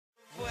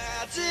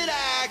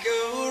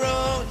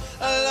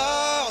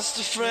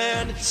lost a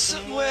friend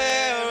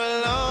somewhere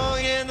along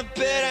in the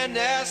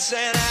bitterness,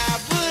 and I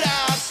would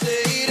have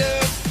stayed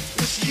up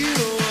with you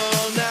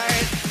all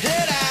night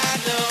had I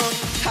known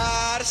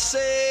how to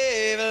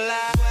save a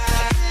life.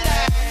 Why did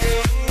I go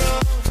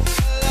wrong?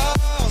 I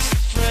lost a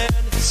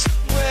friend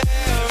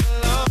somewhere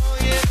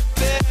along in the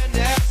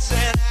bitterness,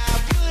 and I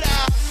would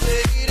have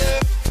stayed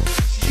up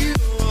with you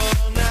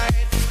all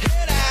night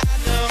had I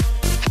known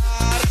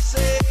how to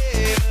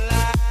save a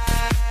life.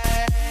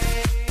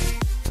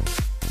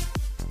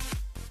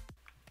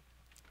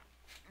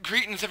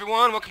 Greetings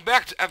everyone, welcome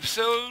back to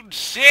episode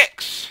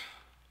 6,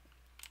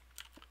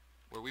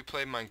 where we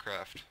play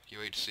Minecraft,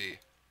 UHC,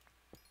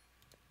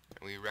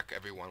 and we wreck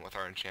everyone with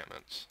our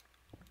enchantments.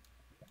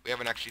 We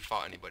haven't actually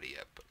fought anybody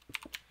yet, but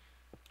I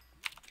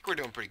think we're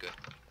doing pretty good.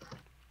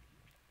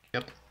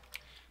 Yep.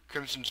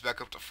 Crimson's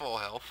back up to full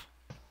health.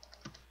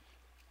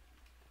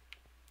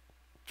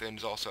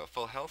 Finn's also at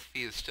full health,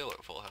 he is still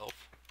at full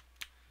health.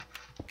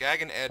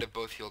 Gag and Ed have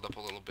both healed up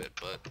a little bit,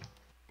 but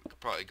we could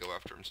probably go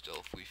after him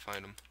still if we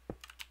find him.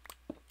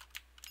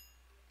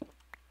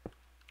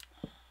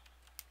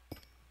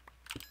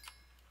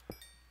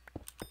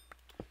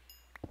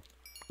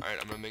 Alright,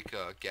 I'm gonna make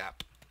a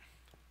gap.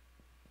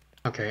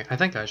 Okay, I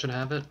think I should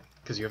have it,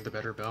 because you have the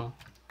better bow.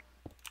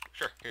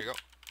 Sure, here you go.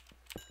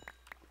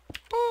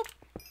 Boop!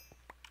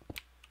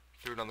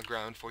 Threw it on the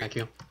ground for you. Thank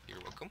you. You're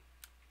welcome.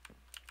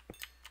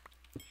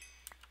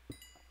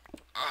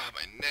 Ah,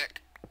 my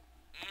neck.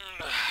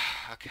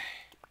 Okay.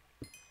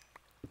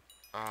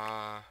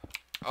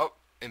 Oh,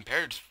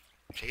 Impaired's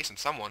chasing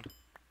someone.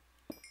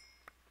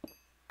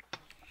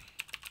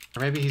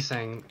 Or maybe he's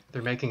saying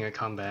they're making a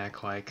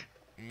comeback, like...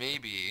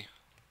 Maybe.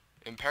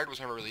 Impaired was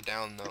never really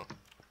down, though.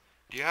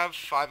 Do you have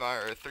 5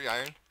 iron, or 3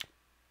 iron?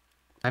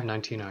 I have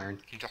 19 iron.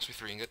 Can you toss me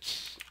 3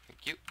 ingots?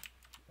 Thank you.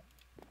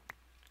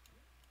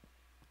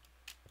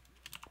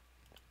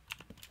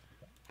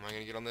 Am I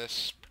gonna get on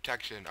this?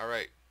 Protection.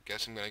 Alright.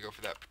 Guess I'm gonna go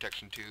for that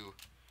protection 2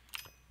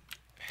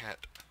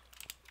 hat.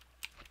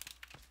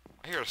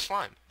 I hear a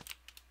slime.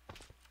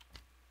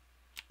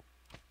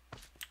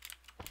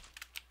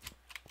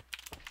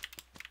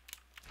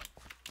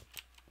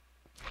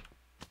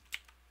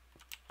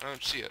 I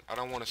don't see it. I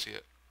don't want to see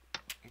it.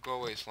 Go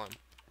away, slime.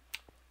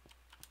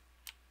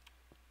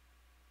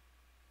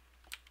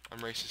 I'm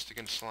racist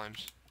against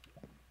slimes.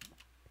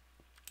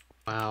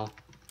 Wow.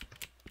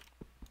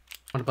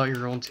 What about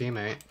your old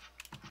teammate?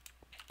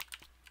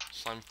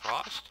 Slime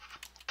Frost?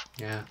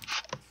 Yeah.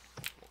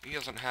 He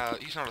doesn't have...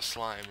 He's not a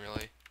slime,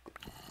 really.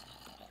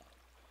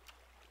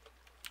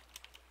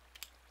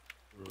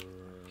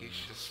 He's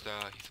just,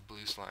 he's a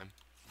blue slime.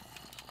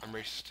 I'm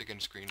racist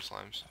against green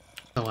slimes.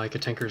 So like a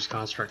Tinker's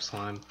Construct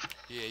slime.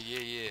 Yeah, yeah,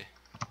 yeah.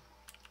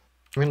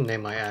 I'm gonna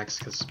name my axe,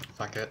 because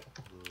fuck it.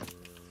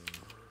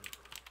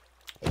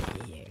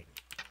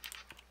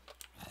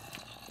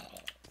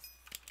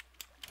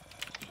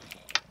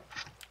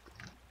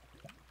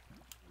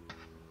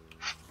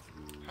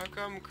 How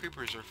come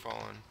creepers are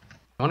falling?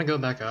 I wanna go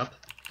back up.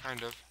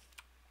 Kind of.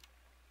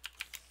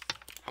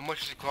 How much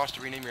does it cost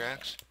to rename your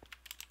axe?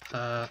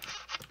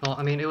 Well,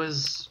 I mean, it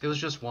was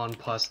just 1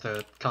 plus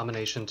the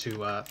combination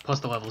to, plus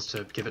the levels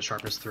to give it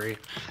sharpness 3.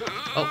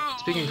 Oh,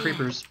 speaking of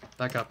creepers,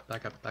 back up,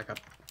 back up, back up.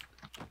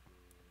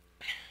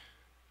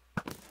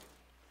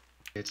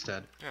 It's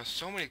dead. Yeah,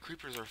 so many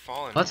creepers are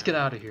falling. Let's get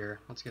out of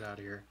here. Let's get out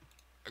of here.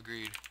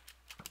 Agreed.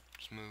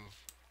 Just move.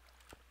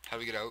 How do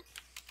we get out?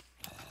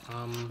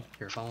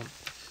 Here, follow.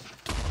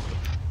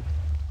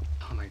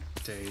 Oh my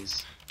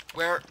days.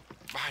 Where?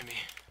 Behind me.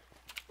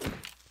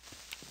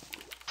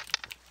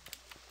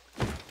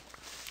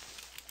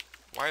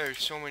 Why are there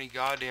so many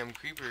goddamn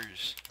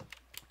creepers?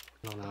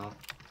 I don't know.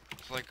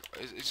 It's like,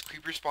 is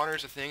creeper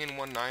spawners a thing in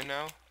 1.9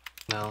 now?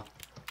 No.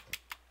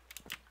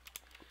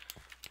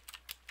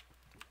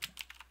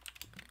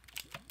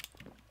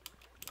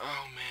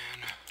 Oh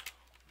man.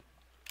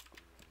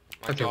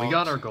 My Okay, we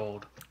got dogs. our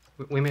gold.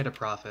 We made a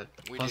profit.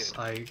 We Plus, did.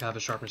 I have a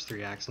sharpness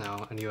 3 axe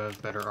now, and you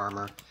have better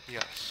armor.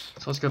 Yes.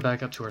 So let's go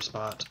back up to our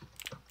spot.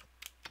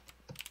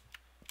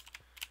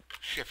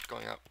 Shift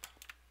going up.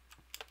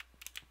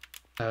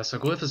 So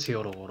Glyph has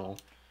healed a little.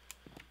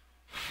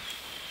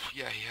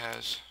 Yeah, he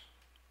has.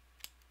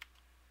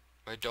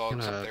 My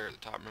dog's up there at the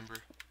top, remember?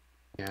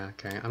 Yeah,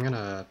 okay. I'm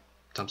gonna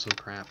dump some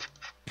crap.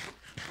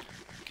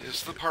 This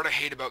is the part I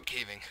hate about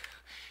caving.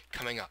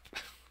 Coming up.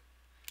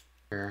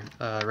 Here,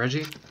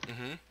 Reggie?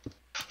 Mm-hmm.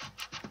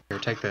 Here,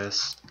 take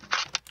this.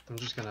 I'm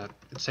just gonna...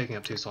 It's taking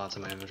up 2 slots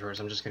in my inventory,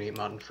 so I'm just gonna eat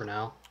mutton for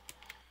now.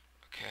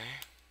 Okay.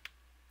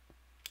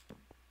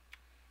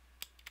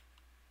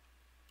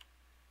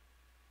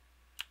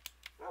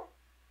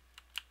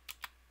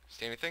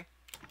 See anything?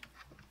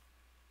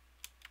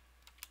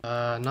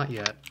 Not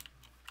yet.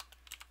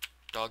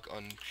 Dog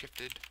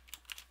unshifted.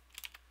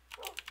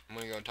 I'm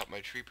gonna go on top of my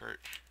tree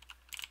perch.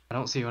 I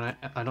don't see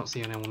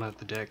anyone at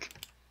the dick.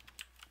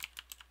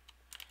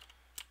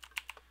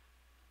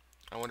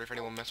 I wonder if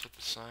anyone messed with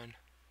the sign.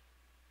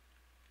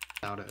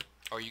 Doubt it.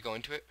 Oh, are you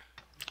going to it?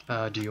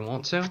 Do you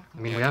want to? I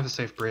mean, we Yeah. have a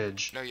safe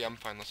bridge. No, yeah, I'm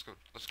fine. Let's go.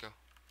 Let's go.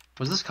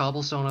 Was this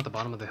cobblestone at the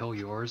bottom of the hill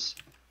yours?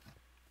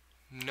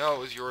 No, it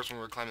was yours when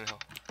we were climbing the hill.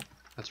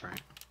 That's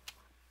right.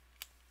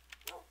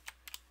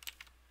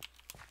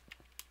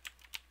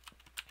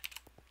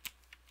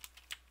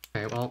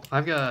 Okay, well,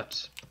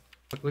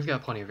 we've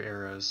got plenty of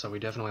arrows, so we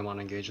definitely want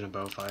to engage in a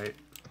bow fight.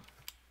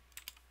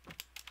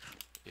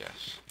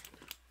 Yes.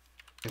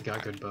 We've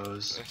got good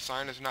bows. The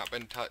sign has not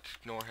been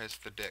touched, nor has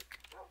the dick.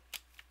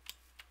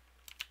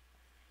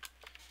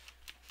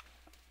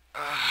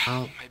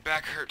 Oh. My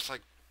back hurts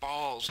like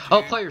balls, dude.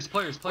 Oh, players!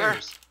 Where?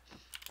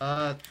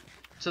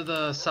 To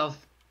the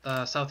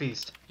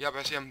southeast. Yep,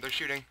 I see them. They're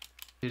shooting.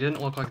 They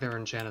didn't look like they were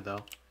enchanted,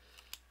 though.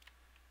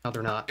 No,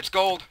 they're not. It's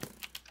gold.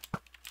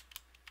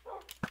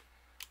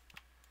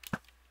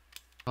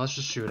 Let's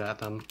just shoot at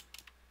them.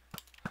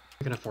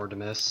 We can afford to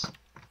miss.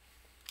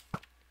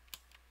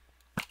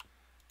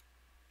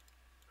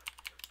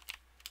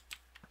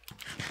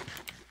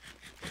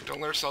 Don't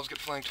let ourselves get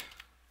flanked.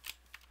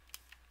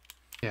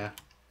 Yeah,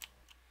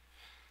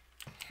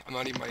 I'm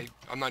not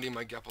even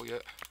my gapple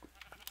yet.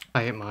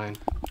 I ate mine.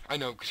 I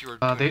know, cause you were.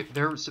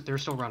 They're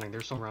still running.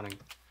 They're still running.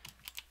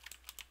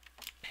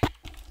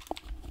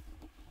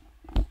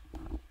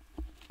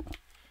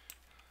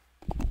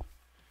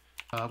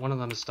 One of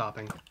them is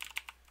stopping.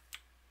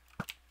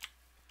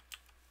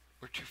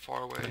 We're too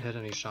far away. I haven't hit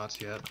any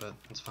shots yet, but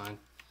it's fine.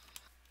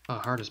 Oh,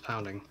 heart is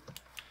pounding.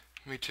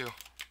 Me too.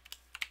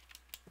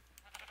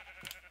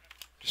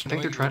 Just I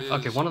think they're knowing who trying. it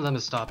Okay, is- one of them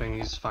is stopping.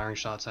 He's firing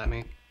shots at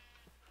me.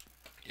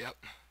 Yep.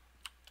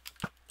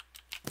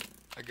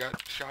 I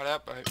got shot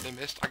at, but they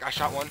missed. I got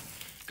shot one.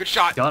 Good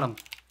shot. Got him.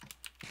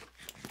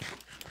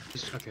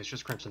 Okay, it's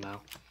just Crimson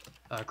now.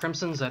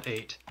 Crimson's at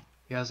 8.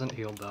 He hasn't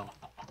healed though.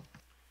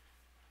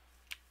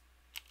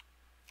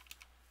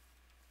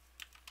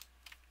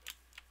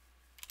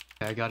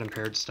 Okay, I got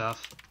impaired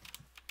stuff.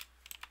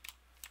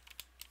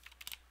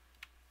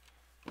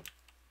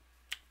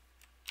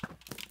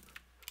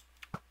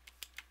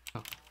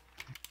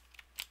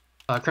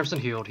 Oh. Crimson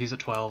healed. He's at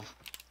 12.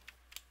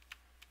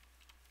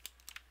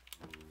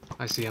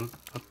 I see him.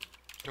 Oh,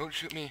 Don't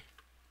shoot me.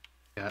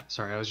 yeah,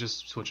 sorry, I was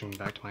just switching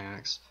back to my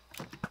axe.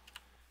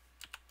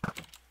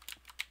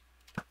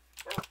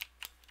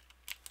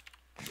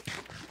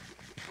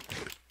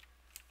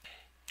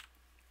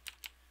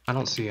 I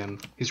don't see him.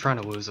 He's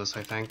trying to lose us,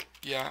 I think.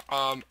 Yeah.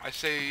 I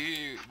say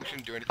we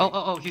shouldn't do anything.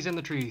 Oh, he's in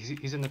the tree.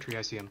 He's in the tree.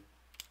 I see him.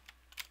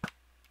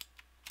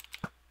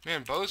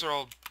 Man, bows are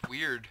all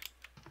weird.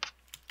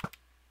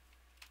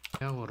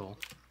 Yeah, a little.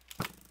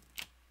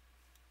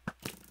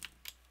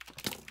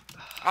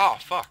 Oh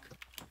fuck.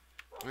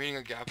 I'm eating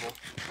a gapple.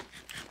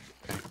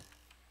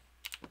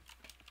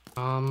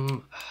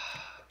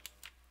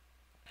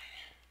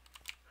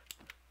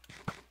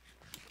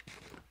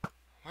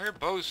 Why are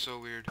bows so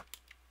weird?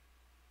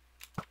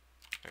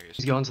 There he is.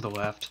 He's going to the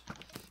left.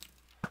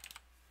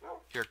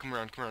 Here, come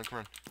around.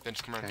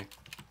 Vince, come around. Okay.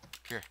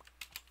 Here.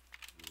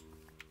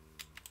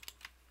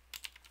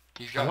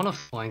 I want to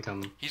flank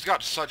him. He's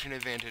got such an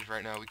advantage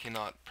right now, we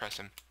cannot press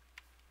him.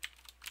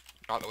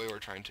 Not the way we're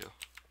trying to.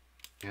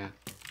 Yeah.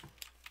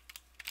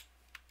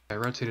 I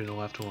rotated to the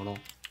left a little.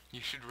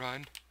 You should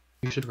run.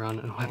 You should run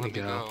and let me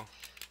go.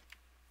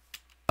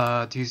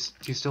 go. Do you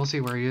still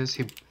see where he is?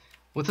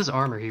 With his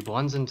armor, he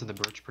blends into the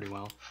birch pretty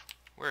well.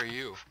 Where are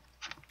you?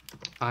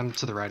 I'm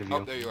to the right of you.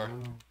 Oh, there you are.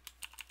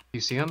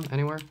 You see him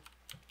anywhere?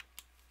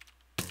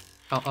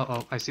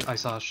 Oh, I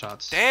saw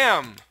shots.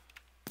 Damn!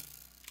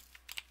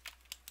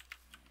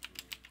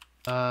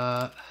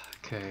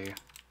 Okay.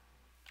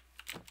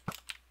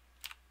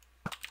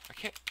 I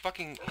can't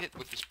fucking hit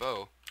with this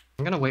bow.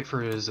 I'm gonna wait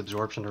for his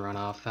absorption to run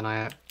off, then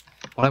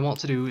what I want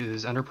to do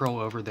is ender pearl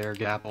over there,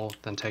 gapple,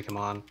 then take him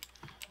on.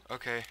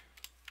 Okay.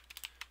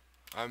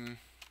 I'm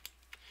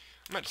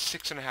at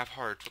 6.5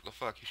 hearts. What the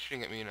fuck? He's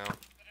shooting at me now.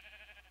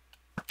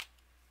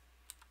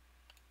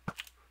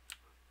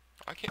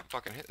 I can't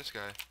fucking hit this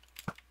guy.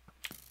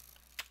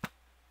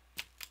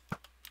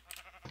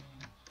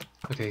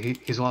 Okay,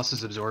 he's lost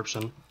his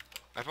absorption.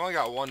 I've only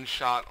got one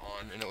shot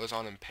on, and it was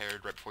on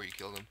impaired right before you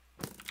killed him.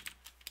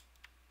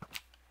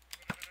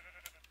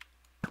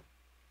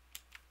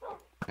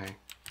 Okay.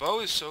 Bow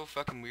is so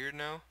fucking weird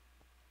now.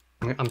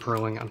 I'm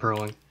pearling.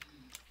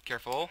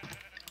 Careful.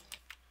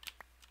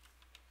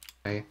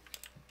 Okay.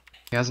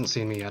 He hasn't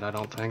seen me yet, I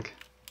don't think.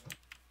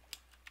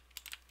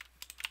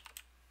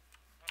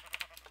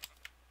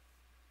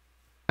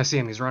 I see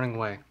him, he's running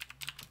away.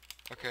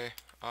 Okay,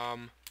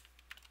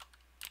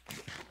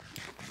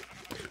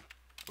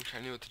 wish I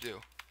knew what to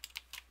do.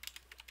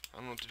 I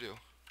don't know what to do.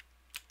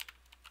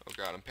 Oh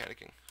god, I'm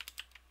panicking.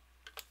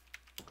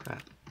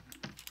 Crap.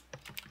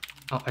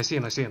 Oh, I see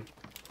him.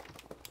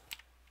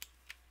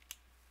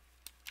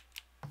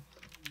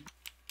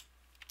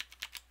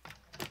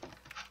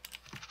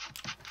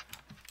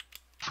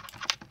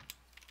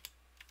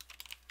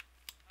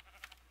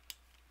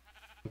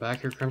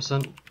 Back here,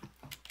 Crimson.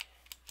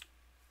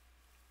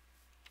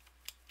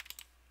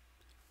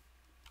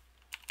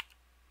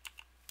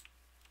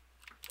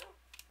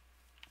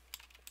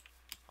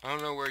 I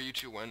don't know where you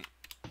two went.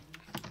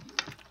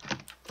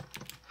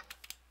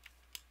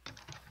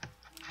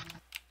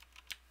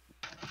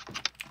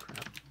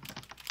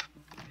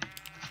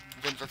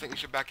 I think we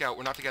should back out.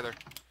 We're not together.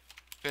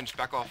 Finch,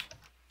 back off.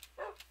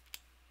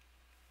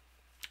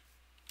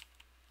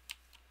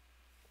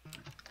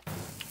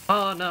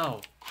 Oh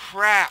no!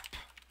 Crap!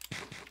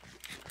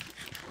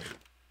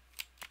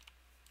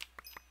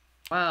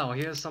 Wow,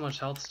 he has so much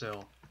health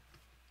still.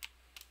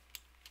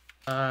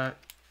 I'm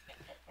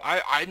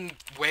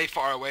way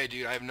far away,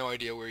 dude. I have no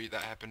idea where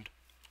that happened.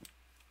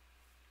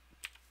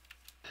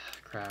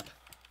 Crap.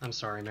 I'm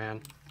sorry,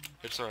 man.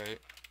 It's alright.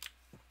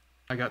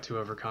 I got too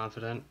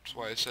overconfident. That's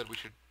why I said we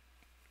should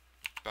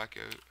back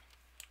out.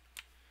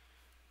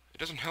 It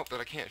doesn't help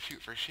that I can't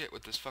shoot for shit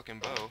with this fucking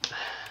bow.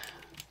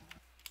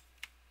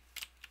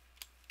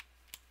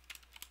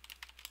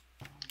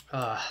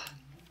 Oh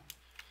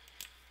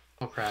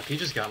crap, he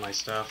just got my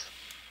stuff.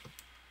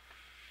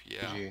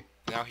 Yeah. GG.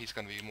 Now he's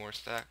gonna be more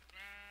stacked.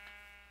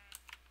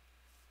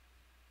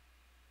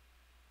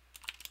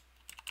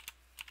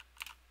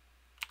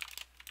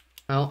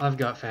 Well, I've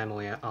got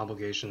family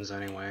obligations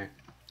anyway.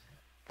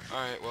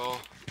 Alright,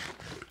 well,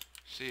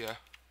 see ya.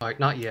 Like,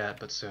 not yet,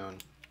 but soon.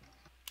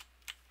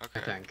 Okay.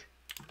 I think.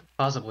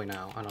 Possibly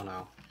now, I don't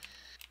know.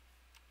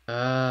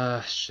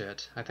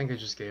 Shit. I think I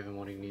just gave him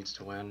what he needs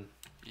to win.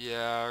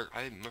 Yeah,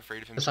 I'm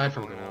afraid of him. Aside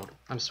from stumbling out. gold.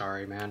 I'm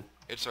sorry, man.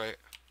 It's alright.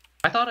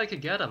 I thought I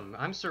could get him.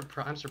 I'm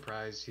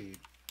surprised he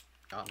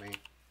got me.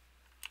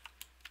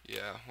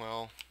 Yeah,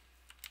 well,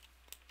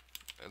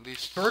 at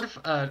least...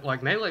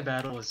 Like, melee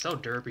battle is so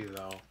derpy,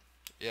 though.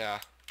 Yeah.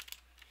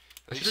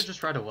 I should have just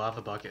tried to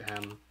lava bucket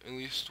him. At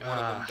least one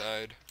of them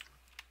died.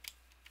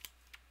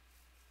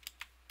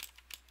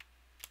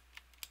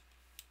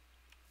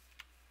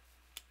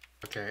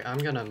 Okay, I'm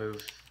gonna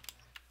move...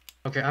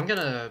 Okay, I'm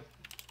gonna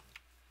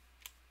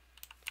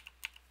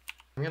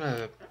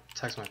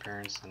text my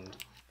parents and...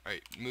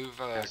 Alright,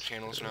 move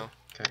channels now.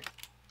 Okay.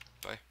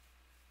 Bye.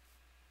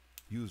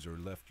 User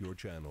left your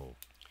channel.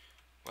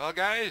 Well,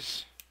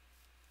 guys,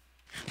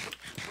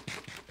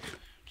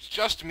 it's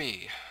just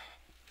me,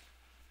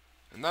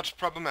 and that's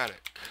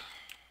problematic.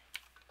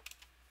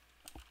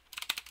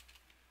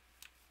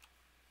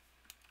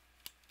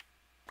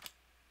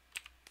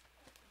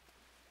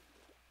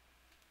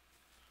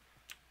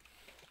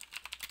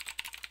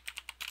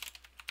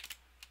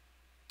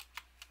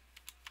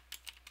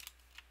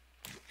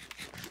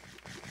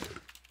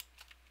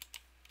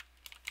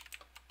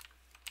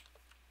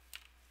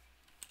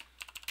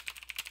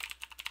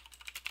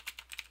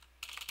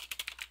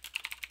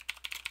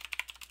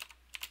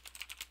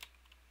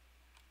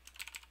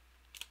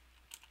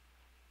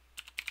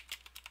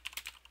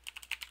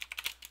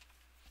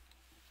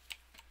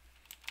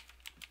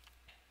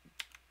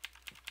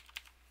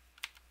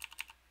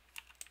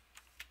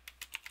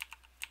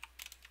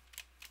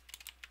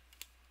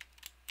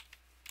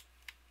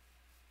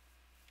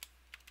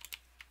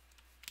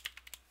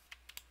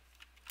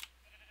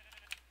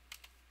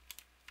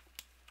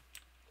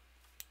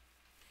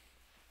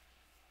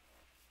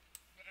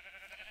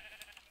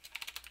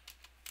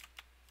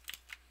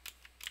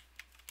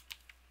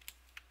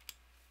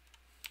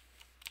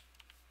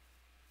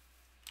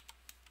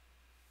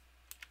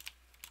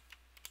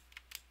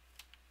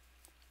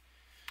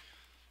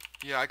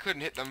 Yeah, I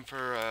couldn't hit them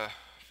for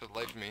the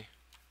life of me.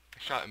 I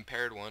shot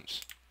impaired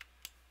once.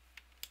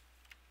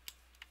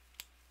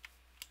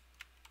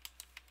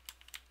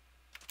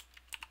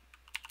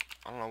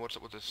 I don't know what's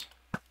up with this.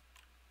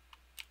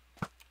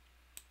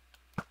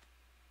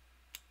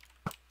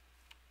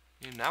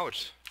 Yeah, now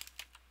it's...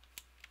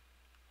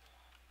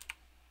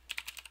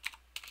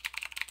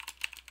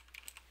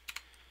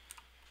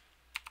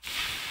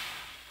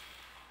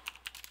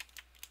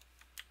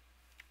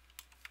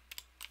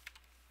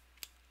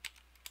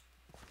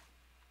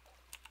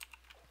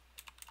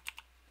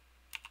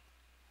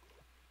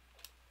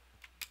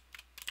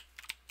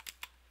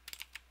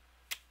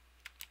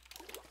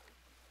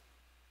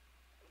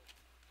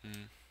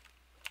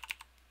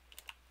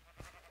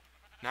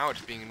 Now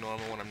it's being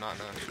normal when I'm not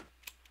in a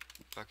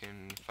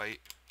fucking fight.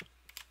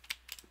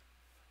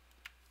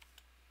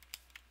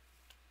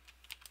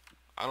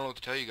 I don't know what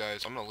to tell you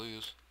guys. I'm gonna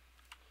lose.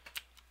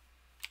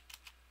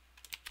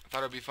 I thought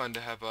it'd be fun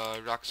to have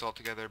rock salt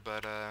together,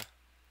 but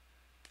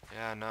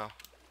yeah, no.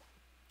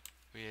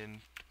 We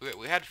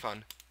had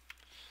fun,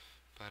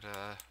 but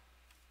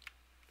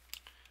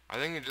I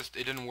think it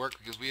didn't work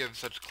because we have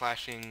such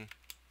clashing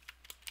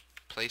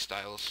play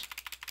styles.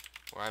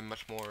 Where I'm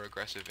much more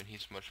aggressive and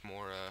he's much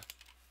more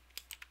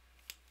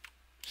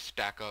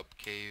stack up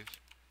cave.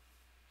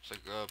 It's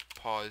like a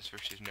pause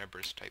versus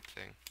Nebris type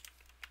thing.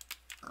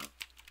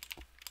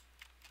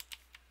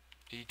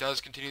 He does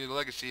continue the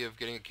legacy of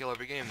getting a kill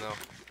every game though.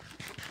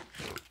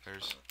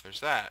 So there's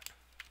that.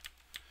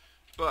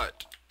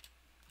 But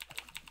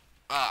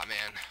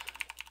man.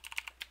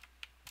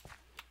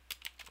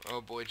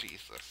 Oh boy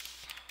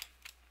Jesus.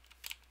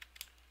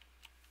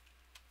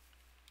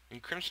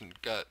 And Crimson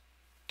got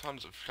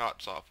tons of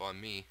shots off on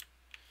me.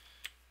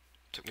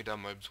 Took me down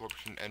my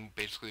absorption and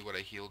basically what I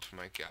healed from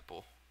my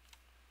gapple.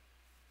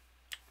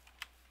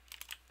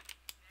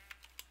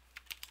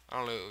 I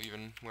don't know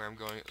even where I'm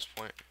going at this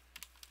point.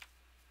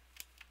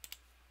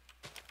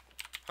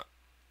 Huh.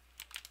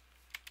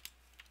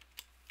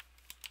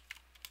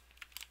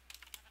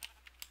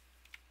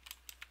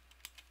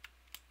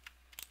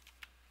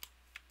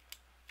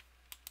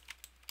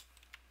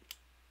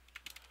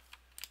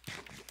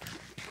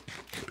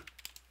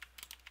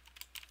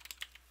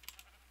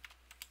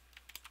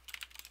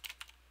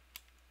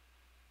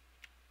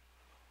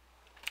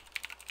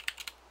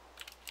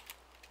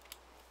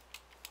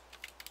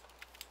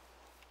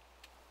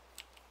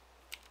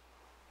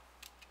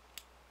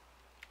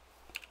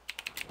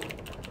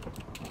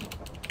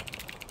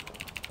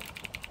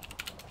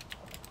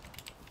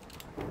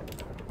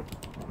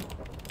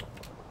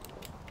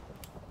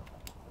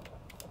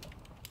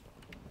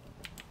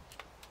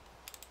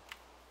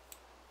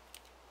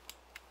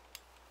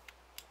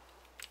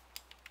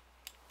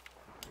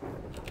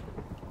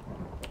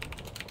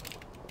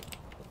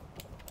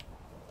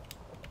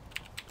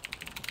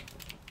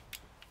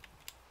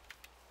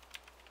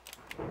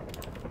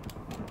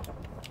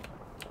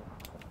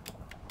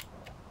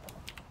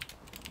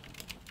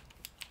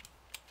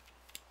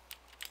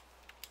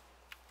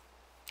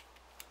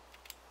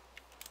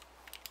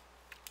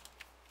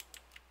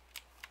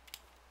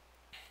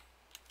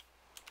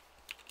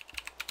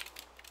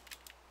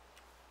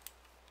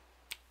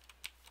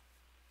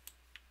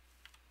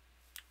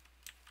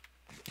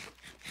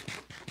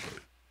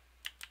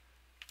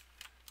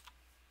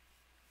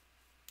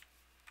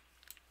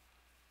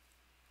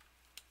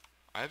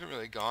 I haven't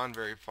really gone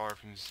very far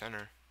from the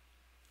center.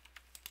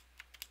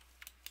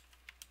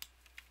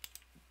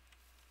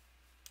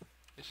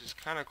 This is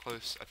kind of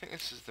close. I think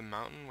this is the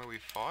mountain where we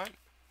fought.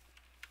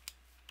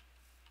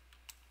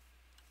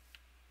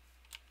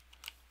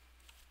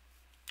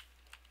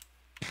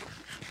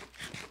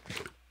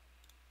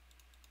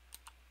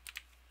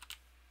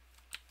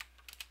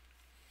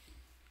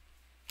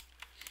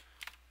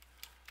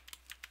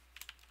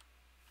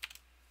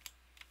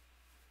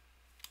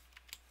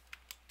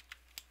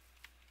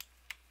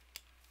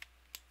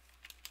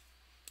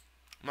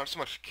 I'm not so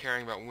much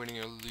caring about winning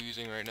or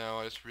losing right now.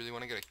 I just really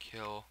want to get a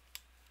kill.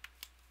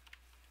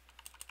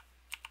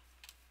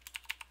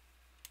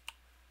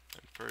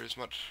 And for as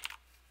much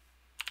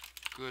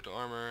good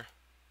armor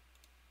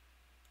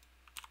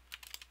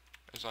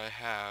as I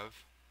have,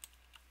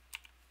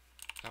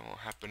 that won't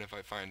happen if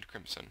I find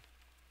Crimson.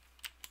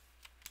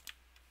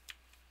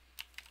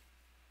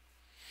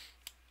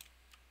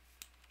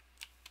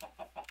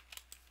 I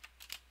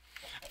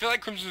feel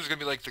like Crimson is going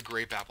to be like the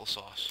grape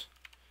applesauce.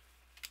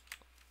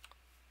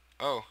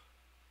 Oh.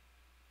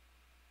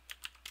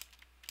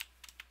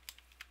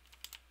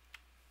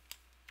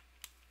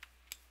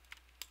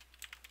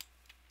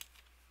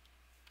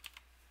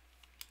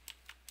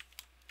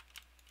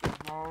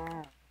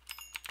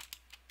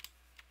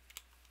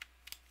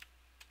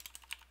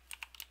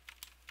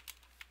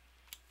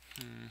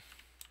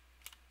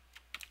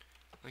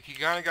 Like, he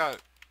kinda got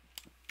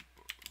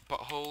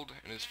buttholed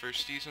in his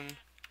first season,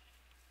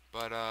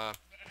 but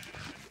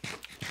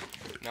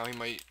now he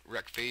might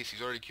wreck face.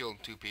 He's already killed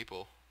 2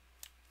 people.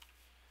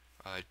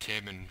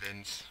 Tim and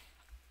Vince.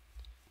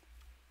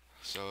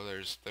 So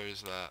there's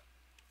that.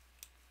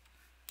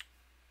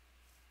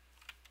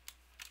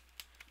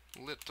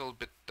 Little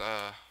bit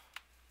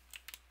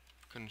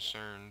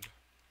concerned.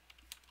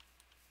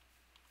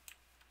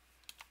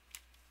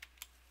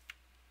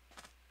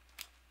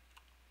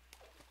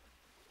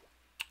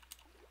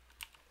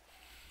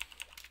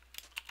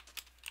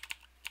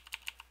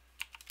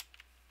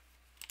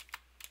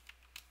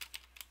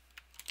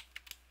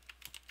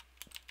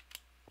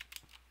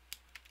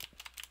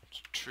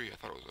 Tree. I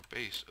thought it was a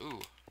base. Ooh.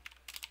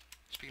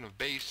 Speaking of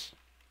base,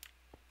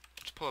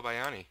 let's pull a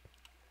Bayani.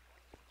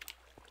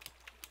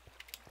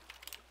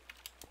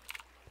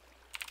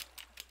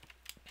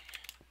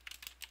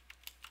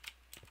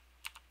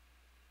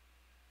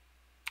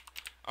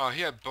 Oh,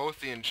 he had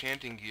both the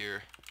enchanting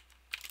gear.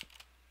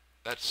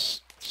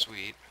 That's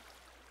sweet.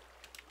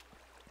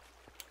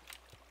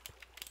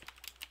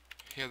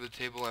 He had the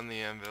table and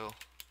the anvil.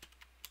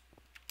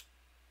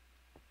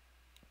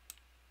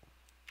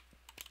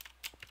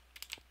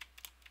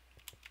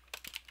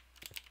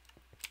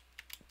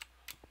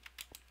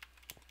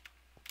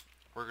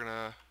 We're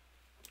gonna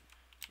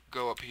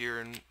go up here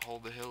and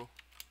hold the hill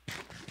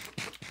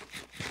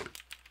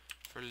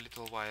for a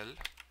little while.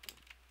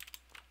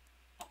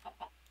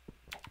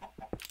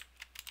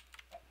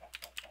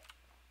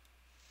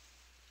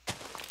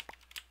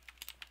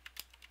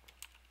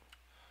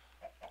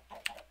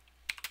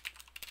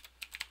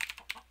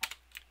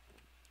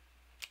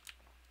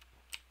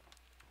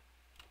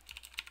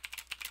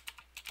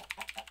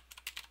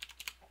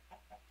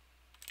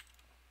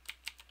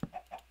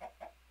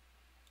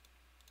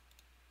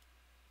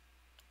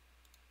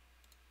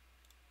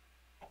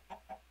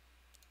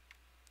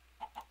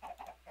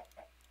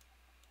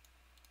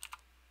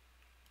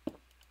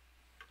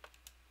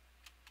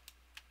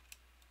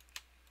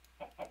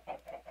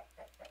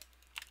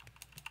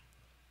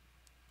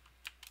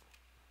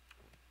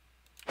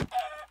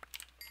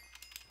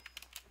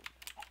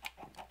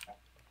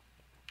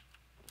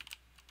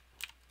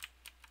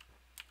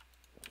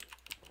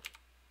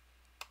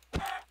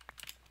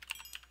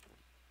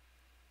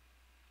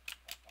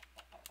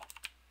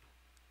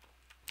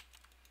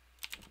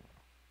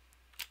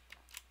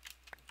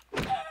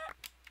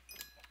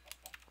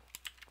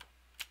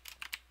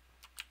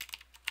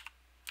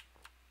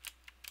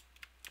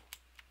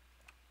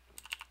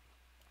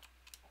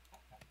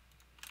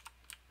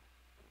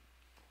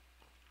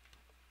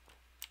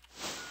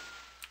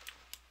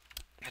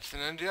 That's the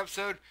end of the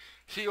episode.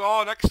 See you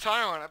all next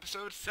time on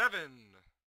episode 7.